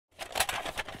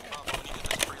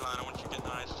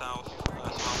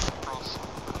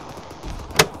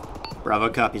Bravo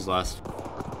copies last.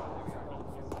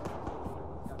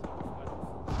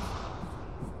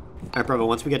 Alright, Bravo,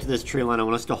 once we get to this tree line, I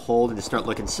want us to hold and to start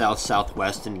looking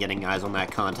south-southwest and getting eyes on that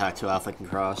contact so Alpha can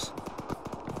cross.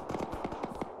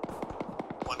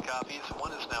 One copies,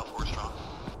 one is now 4 strong.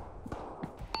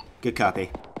 Good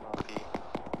copy.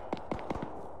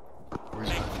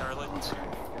 Thanks, Charlie.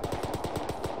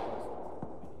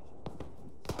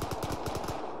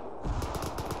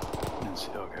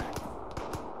 Okay.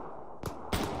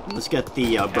 Let's get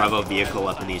the Bravo vehicle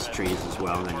up in these trees as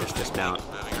well, and then just dismount.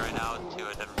 Moving right now to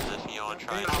a different position. You want to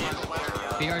try and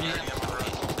BRD.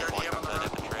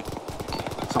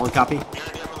 Solid copy.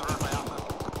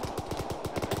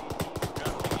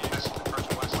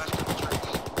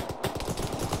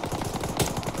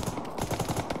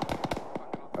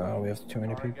 We have too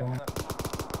many people.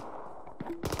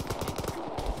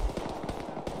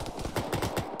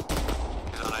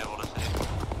 He's unable to see.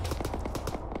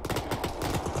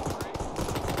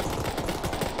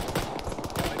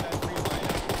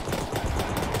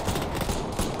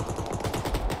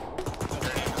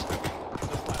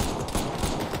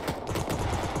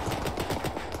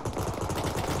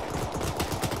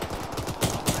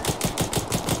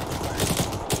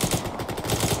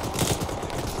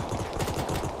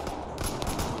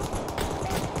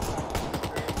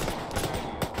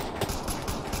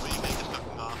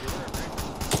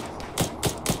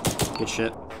 Good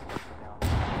shit.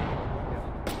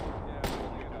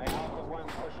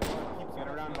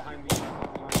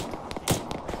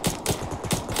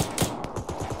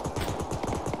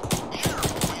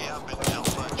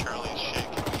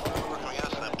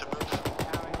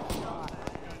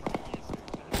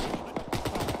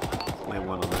 Land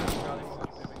one on that.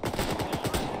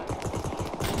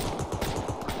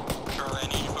 Charlie, I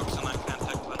need you focus on that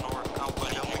contact to the north. Alpha,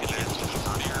 you can get into the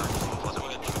frontier.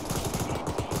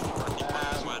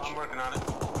 I'm working on it.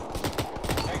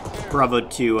 Bravo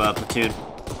to platoon.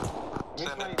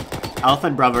 Alpha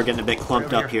and Bravo are getting a bit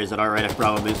clumped up here. Is it alright if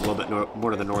Bravo moves a little bit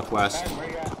more to the northwest?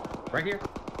 Right here?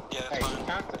 Yeah, that's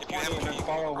fine. If you have any,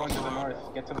 follow one to the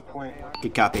north. Get to the point.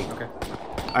 Good copy. Okay.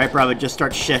 Alright, Bravo, just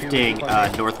start shifting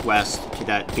northwest to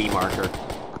that B marker.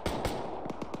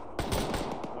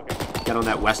 Get on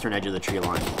that western edge of the tree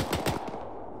line.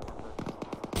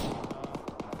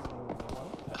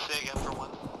 say again for one.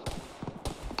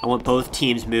 I want both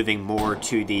teams moving more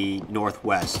to the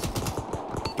northwest.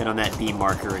 Get on that B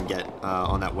marker and get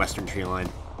on that western tree line.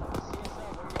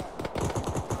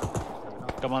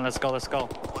 Come on, let's go, let's go.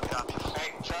 One copy.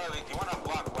 Hey, Charlie, do you want to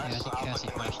block west so Alpha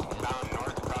can like bound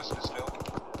north across this field?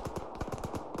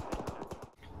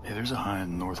 Hey, there's a high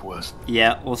in the northwest.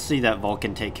 Yeah, we'll see that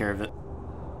Vulcan take care of it.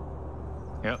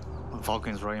 Yep,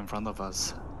 Vulcan's right in front of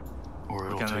us. Or We're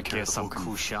it'll gonna take care get of the some Vulcan.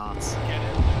 cool shots. I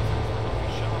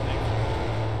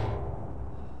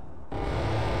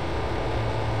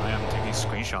am taking a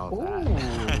screenshot of that.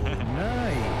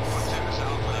 Nice.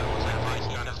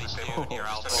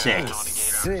 Sick.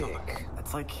 Sick.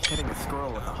 It's like hitting a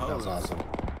squirrel with a hose. That was awesome.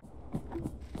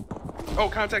 Oh,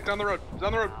 contact on the road. He's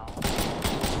on the road.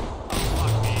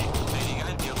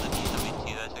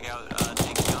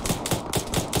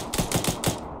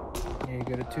 Yeah, you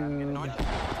go to 2.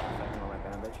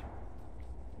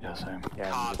 Yeah, same.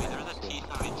 Copy, there's a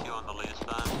T-72 on the loose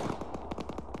side.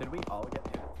 Did we all get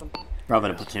hit something? Bravo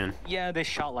to platoon. Yeah, they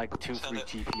shot like 2-3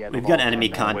 GP at We've the got ball, enemy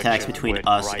and contacts which between went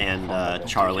us right in front of and them.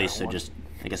 Charlie, so just,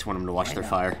 I guess, want them to watch their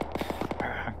fire.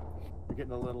 We're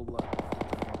getting a little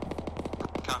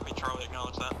Copy, Charlie,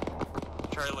 acknowledge that.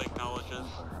 Charlie acknowledges.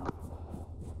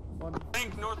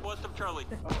 Tank northwest of Charlie.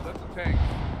 Oh, that's a tank.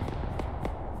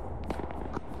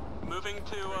 Moving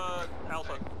to,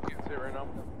 Alpha. Can't see it right now.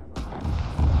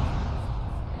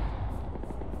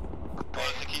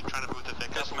 To keep trying to move the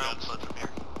Vic up, we got sled from here.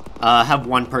 Have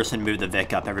one person move the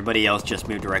Vic up. Everybody else just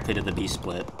move directly to the B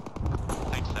split.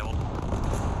 Thanks, Devil.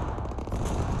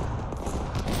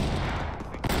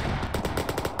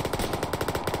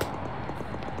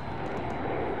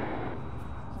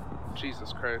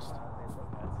 Jesus Christ.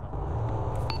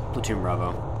 Platoon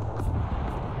Bravo.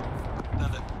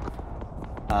 Send it.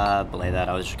 Belay that.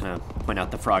 I was just gonna point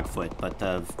out the frog foot, but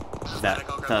the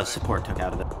support took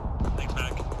out of it. Thanks,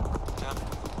 Mac. Yep.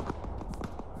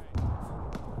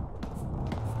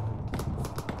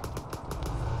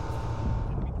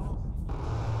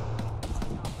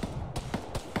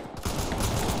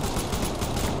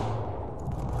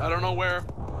 I don't know where.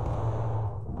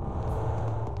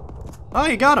 Oh,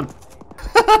 you got him.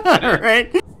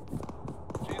 Right. Jesus.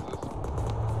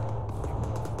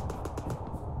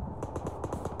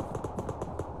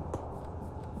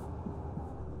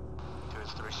 Two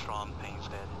is 3 strong, Payne's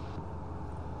dead.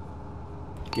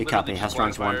 Good copy. Literally How just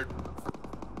strong's one? fired.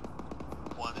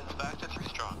 One is back to 3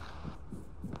 strong.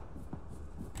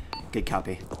 Good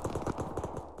copy.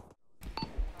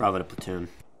 Bravo to platoon.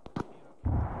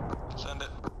 Send it.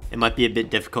 It might be a bit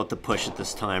difficult to push at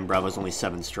this time. Bravo's only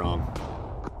 7 strong.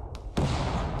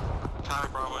 Copy,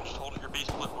 Bravo. Just hold at your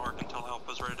B-split mark until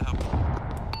Alpha's ready to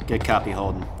help. Good copy,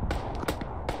 Holden.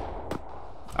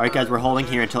 Alright guys, we're holding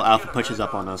here until Alpha pushes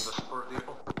up on us.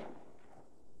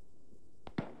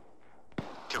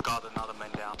 You've got another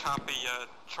man down. Copy,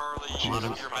 Charlie. One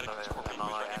of your medics will be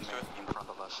moving into it. In front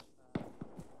of us.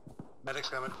 Medics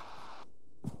coming.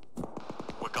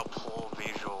 We got full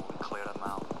visual and clear them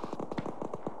out.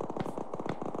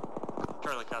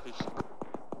 Charlie copies.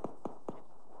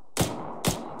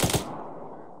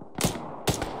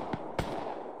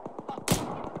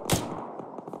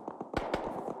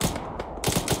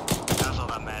 How's all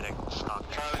that medic stock?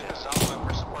 Charlie, this Alpha,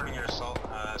 we're supporting your assault.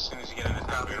 As soon as you get in the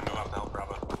crowd, we're gonna move off to help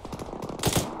Bravo.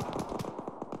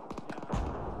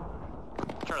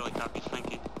 Charlie copies,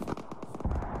 thank you.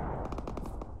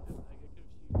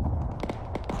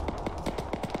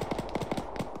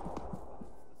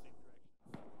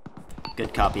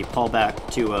 Good copy. Pull back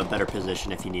to a better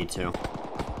position if you need to.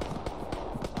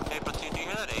 Hey, platoon, do you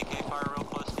hear that AK fire real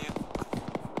close to you?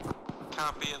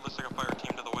 Copy, it looks like a fire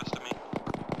team to the west of me.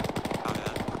 Copy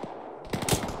that.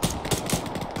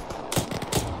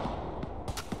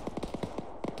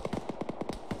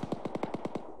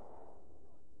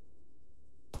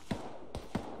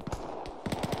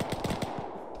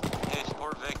 Hey,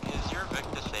 support Vic, is your Vic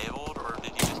disabled, or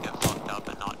did you just get fucked up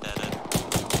and not deaded?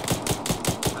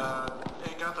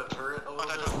 It got the turret a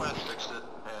little bit, fixed it,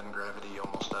 and gravity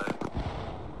almost died.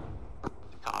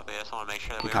 Copy, I just want to make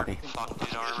sure that we Copy. aren't fucked due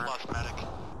to armor. Medic.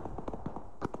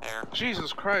 Air.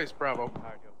 Jesus Christ, Bravo.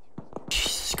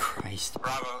 Jesus Christ.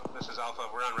 Bravo, this is Alpha,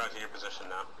 we're on route to your position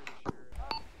now.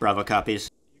 Bravo copies.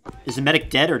 Is the medic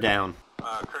dead or down?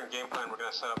 Current game plan, we're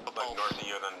gonna set up like north of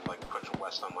you and then like push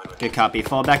west on line with Good copy.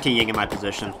 Fall back to Ying in my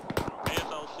position.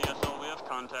 ASL, CSL, we have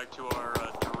contact to our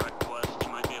direct west. You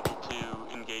might be able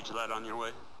to engage that on your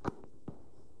way.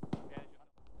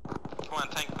 Come on,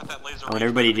 tank, put that laser. I want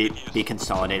everybody to be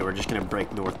consolidated. We're just gonna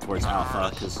break north towards Alpha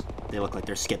because they look like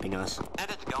they're skipping us. And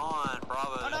it's gone,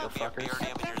 Bravo. You'll be already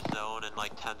in your zone in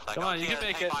like 10 seconds. Come on, you can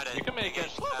make it. You can make it.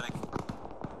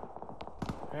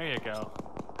 There you go.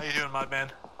 How you doing, Modman?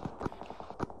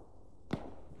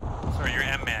 Sorry, you're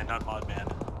M-Man, not Modman.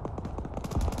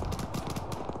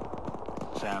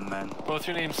 Sam, man. Both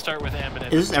your names start with M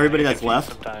and Is this everybody that's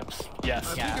left? Sometimes.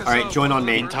 Yes. Alright, join on The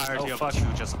main. entirety Oh, of fuck. 2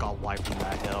 just got wiped from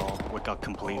that hill. We got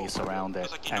completely surrounded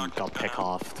and got picked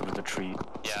off through the tree.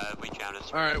 Yeah, we jammed it.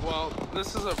 Alright, well,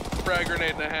 this is a frag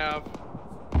grenade and a half.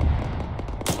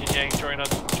 Yeah, join on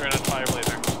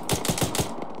Fireblazer.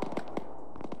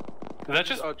 Did that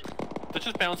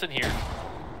just bounce in here?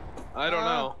 I don't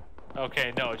know.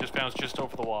 Okay, no, it just bounced just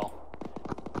over the wall.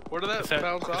 Where did that Cassette-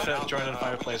 bounce off? cassette- join on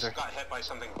Fireblazer. Got hit by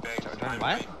something big.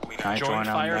 What? Can I Join join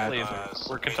on that? Fireblazer.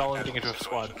 We're consolidating into a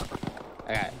squad.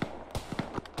 Okay.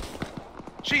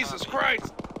 Jesus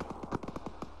Christ!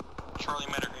 Charlie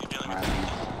Medic, are you dealing with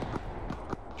casualties?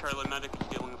 Charlie Medic is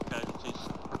dealing with casualties.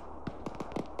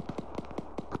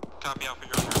 Copy out for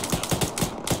your own.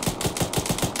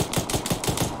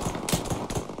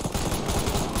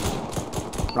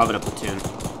 Bravo to platoon.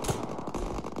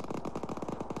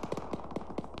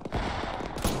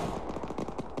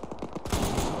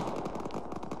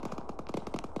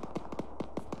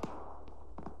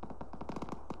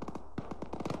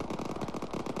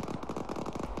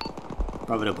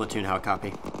 Bravo to platoon, how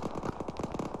copy?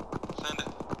 Send it.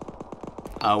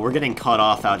 We're getting cut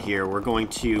off out here. We're going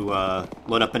to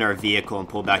load up in our vehicle and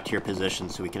pull back to your position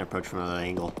so we can approach from another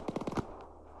angle.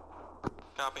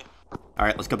 Copy.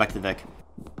 Alright, let's go back to the Vic.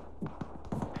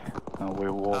 We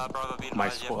walked. Bravo, be My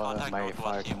advised, you have squad, contact my northwest,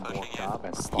 fire keep team pushing walked in. up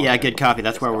and started. Yeah, good copy.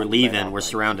 That's why we're Started leaving. out, We're like,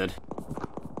 surrounded.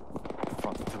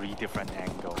 from 3 different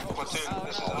angles. Platoon,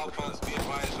 this is Alpha. Be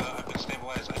advised, I've been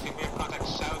stabilized. I think we have contact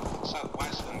south,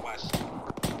 southwest, and west.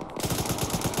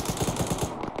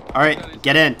 Alright,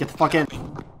 get in. Get the fuck in.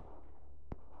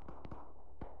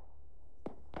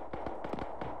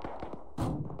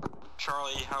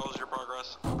 Charlie, how is your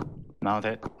progress?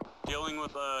 Mounted. Dealing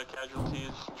with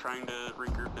casualties, trying to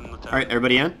regroup in the town. Alright,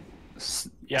 everybody in?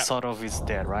 Yeah. Sort of is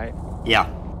dead, right? Yeah.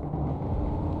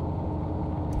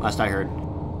 Last I heard.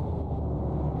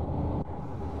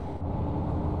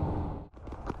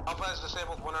 Alpha has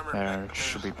disabled one armored There mech.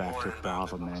 should be back to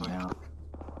Bravo man now.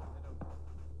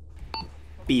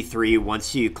 B3,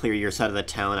 once you clear your side of the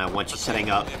town, I want you setting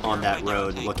up on that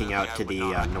road, looking out to the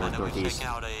north-northeast.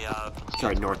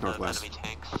 Sorry, north-northwest. Copy,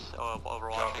 set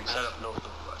up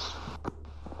north-northwest.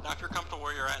 Now, if you're comfortable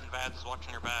where you're at and Vads is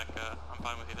watching your back, I'm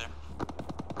fine with you there.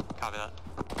 Copy that.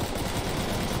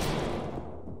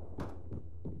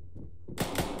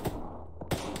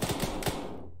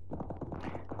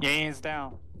 Yane's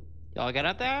down. Y'all get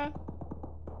up there?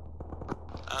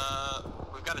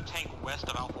 We've got a tank west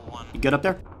of Alpha 1. You good up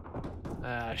there?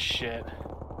 Ah, shit.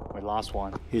 We lost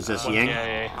one. Who's this, Yang?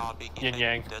 Yeah. Copy. Yin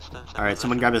Yang. Alright,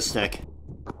 someone grab a stick.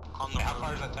 On the how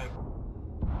far is that tank?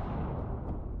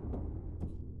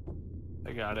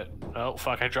 I got it. Oh,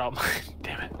 fuck, I dropped mine.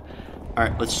 Damn it.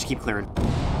 Alright, let's just keep clearing.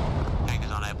 Tank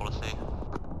is unable to see.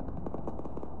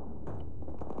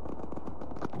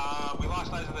 We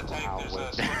lost eyes of the tank. Wow,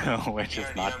 There's we're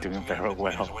just not doing very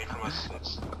well. Away from us.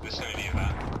 It's the vicinity of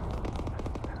that.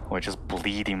 We're just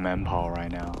bleeding manpower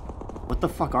right now. What the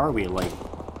fuck are we, like?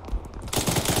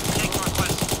 Tank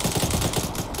northwest.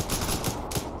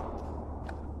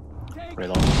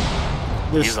 Reload.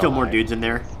 There's He's still more alive. dudes in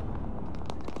there.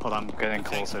 Hold on, I'm getting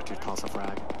closer to toss a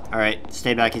frag. Alright,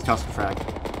 stay back, he's tossing frag.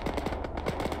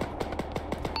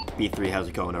 B3, how's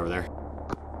it going over there?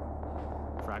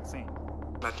 Frag scene.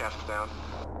 That gas is down.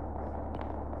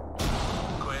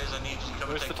 Quiz, I need you to come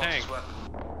Where's and the take tank? Fox's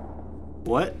weapon.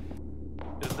 What?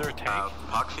 Is there a tank?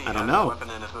 Moxie I don't has know. a weapon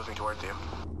and is moving towards you.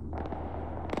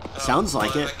 Sounds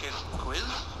like it. That is Quiz?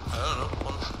 I don't know.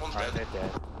 One's Alright, dead. they're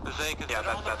dead. Zake, is Yeah, it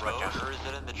on that's the right, road, yeah. or is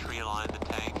it in the tree line, the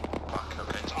tank? Fuck,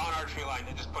 okay. It's on our tree line.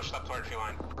 It just pushed up to our tree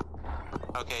line.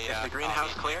 Okay, yeah. the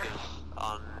greenhouse clear?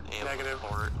 Unable Negative.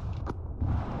 for it.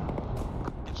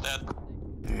 It's dead.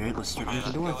 Alright, let's start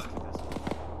moving north.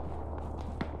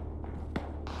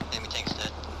 Enemy tank's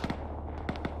dead.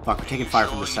 Fuck, we're taking fire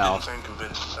from the south. I'm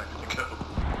convinced a second ago.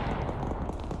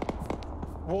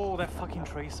 Whoa, that fucking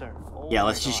tracer. Oh Yeah, my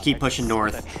let's just God, keep I pushing saw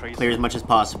north. that tracer. Clear as much as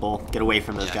possible. Get away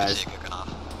from those Yeah, guys.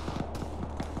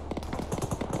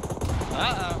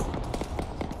 Uh-oh.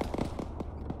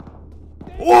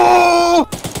 Whoa!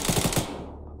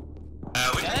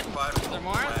 We Dead? took 5 Is there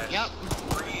more? Yep.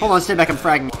 Hold on, stay back, I'm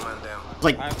fragging. One man down. There's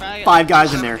like Alright, frag it. 5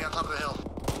 guys in there. On top of